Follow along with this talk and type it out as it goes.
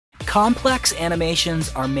Complex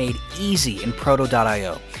animations are made easy in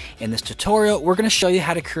Proto.io. In this tutorial, we're going to show you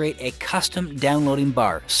how to create a custom downloading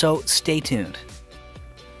bar, so stay tuned.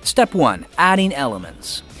 Step 1. Adding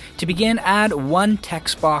elements. To begin, add one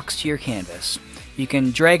text box to your canvas. You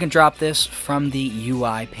can drag and drop this from the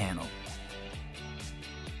UI panel.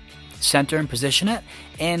 Center and position it,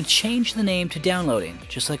 and change the name to downloading,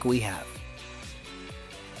 just like we have.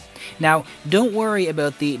 Now, don't worry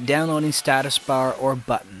about the downloading status bar or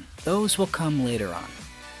button. Those will come later on.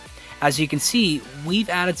 As you can see, we've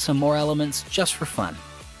added some more elements just for fun.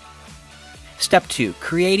 Step 2.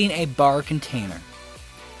 Creating a bar container.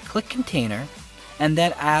 Click Container, and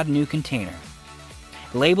then add New Container.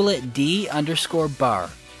 Label it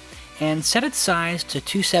D_bar, and set its size to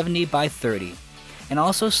 270 by 30, and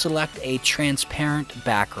also select a transparent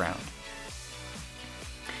background.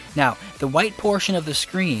 Now, the white portion of the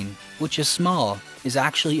screen, which is small, is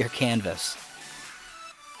actually your canvas.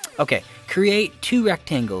 Okay, create two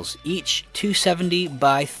rectangles, each 270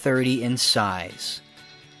 by 30 in size.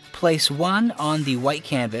 Place one on the white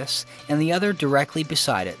canvas and the other directly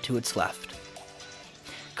beside it to its left.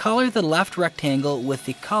 Color the left rectangle with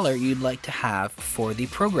the color you'd like to have for the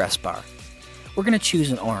progress bar. We're going to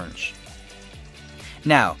choose an orange.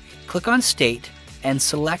 Now, click on State and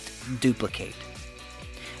select Duplicate.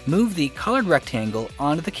 Move the colored rectangle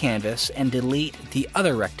onto the canvas and delete the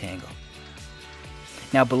other rectangle.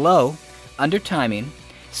 Now below, under Timing,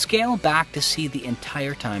 scale back to see the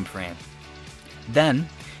entire time frame. Then,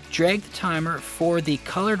 drag the timer for the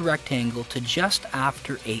colored rectangle to just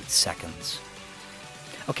after 8 seconds.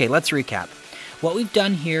 Okay, let's recap. What we've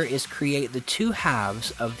done here is create the two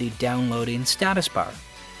halves of the downloading status bar.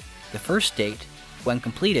 The first state, when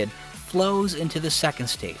completed, flows into the second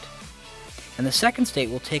state. And the second state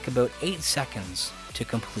will take about 8 seconds to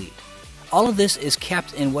complete. All of this is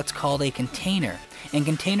kept in what's called a container, and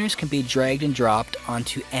containers can be dragged and dropped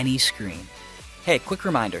onto any screen. Hey, quick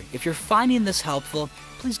reminder, if you're finding this helpful,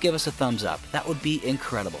 please give us a thumbs up. That would be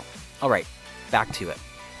incredible. Alright, back to it.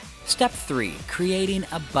 Step 3. Creating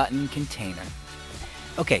a button container.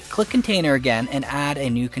 Okay, click Container again and add a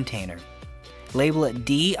new container. Label it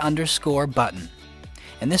D_button.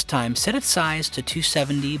 And this time, set its size to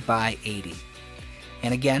 270 by 80.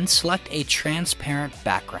 And again, select a transparent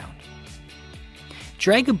background.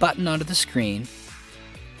 Drag a button onto the screen,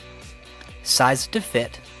 size it to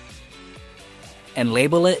fit, and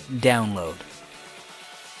label it Download.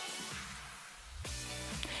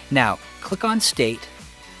 Now, click on State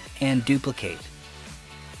and Duplicate.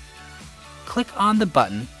 Click on the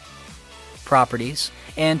button, Properties,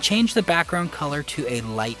 and change the background color to a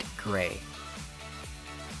light gray.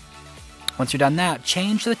 Once you're done that,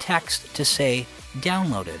 change the text to say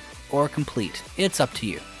Downloaded or Complete. It's up to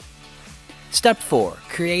you. Step 4.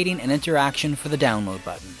 Creating an interaction for the download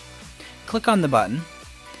button. Click on the button,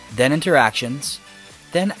 then Interactions,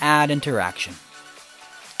 then Add Interaction.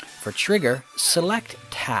 For trigger, select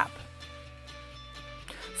Tap.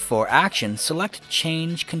 For action, select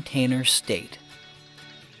Change Container State.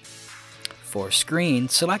 For screen,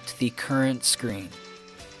 select the current screen.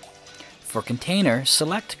 For container,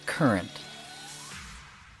 select Current.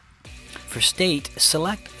 For state,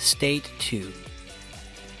 select State 2.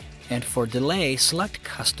 And for delay, select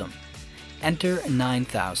Custom. Enter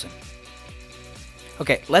 9000.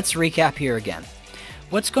 Okay, let's recap here again.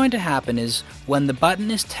 What's going to happen is when the button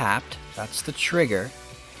is tapped, that's the trigger,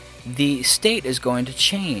 the state is going to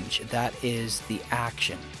change. That is the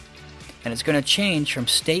action. And it's going to change from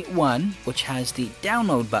state 1, which has the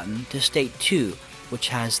download button, to state 2, which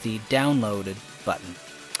has the downloaded button.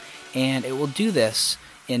 And it will do this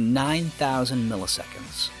in 9,000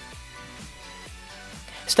 milliseconds.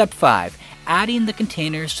 Step 5. Adding the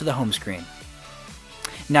containers to the home screen.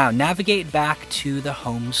 Now navigate back to the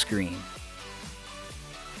home screen.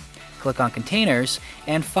 Click on Containers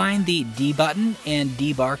and find the D button and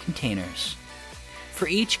D bar containers. For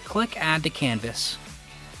each, click Add to Canvas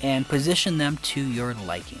and position them to your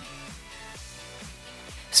liking.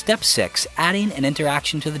 Step 6. Adding an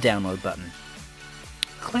interaction to the download button.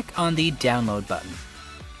 Click on the Download button,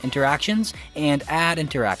 Interactions, and Add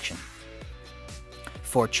Interaction.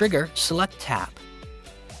 For trigger, select Tap.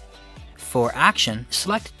 For action,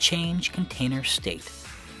 select Change Container State.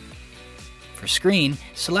 For screen,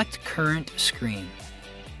 select Current Screen.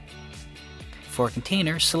 For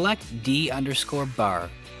container, select D_bar.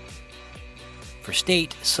 For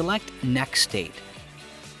state, select Next State.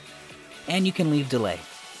 And you can leave delay.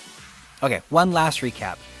 Okay, one last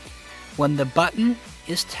recap. When the button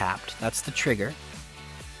is tapped, that's the trigger,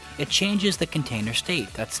 it changes the container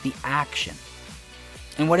state, that's the action.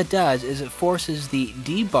 And what it does is it forces the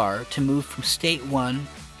D bar to move from state 1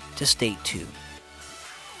 to state 2.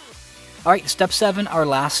 Alright, step 7, our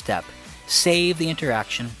last step. Save the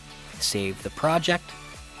interaction, save the project,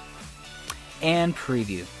 and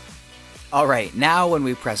preview. Alright, now when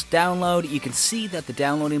we press download, you can see that the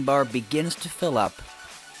downloading bar begins to fill up.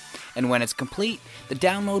 And when it's complete, the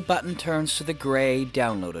download button turns to the gray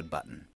downloaded button.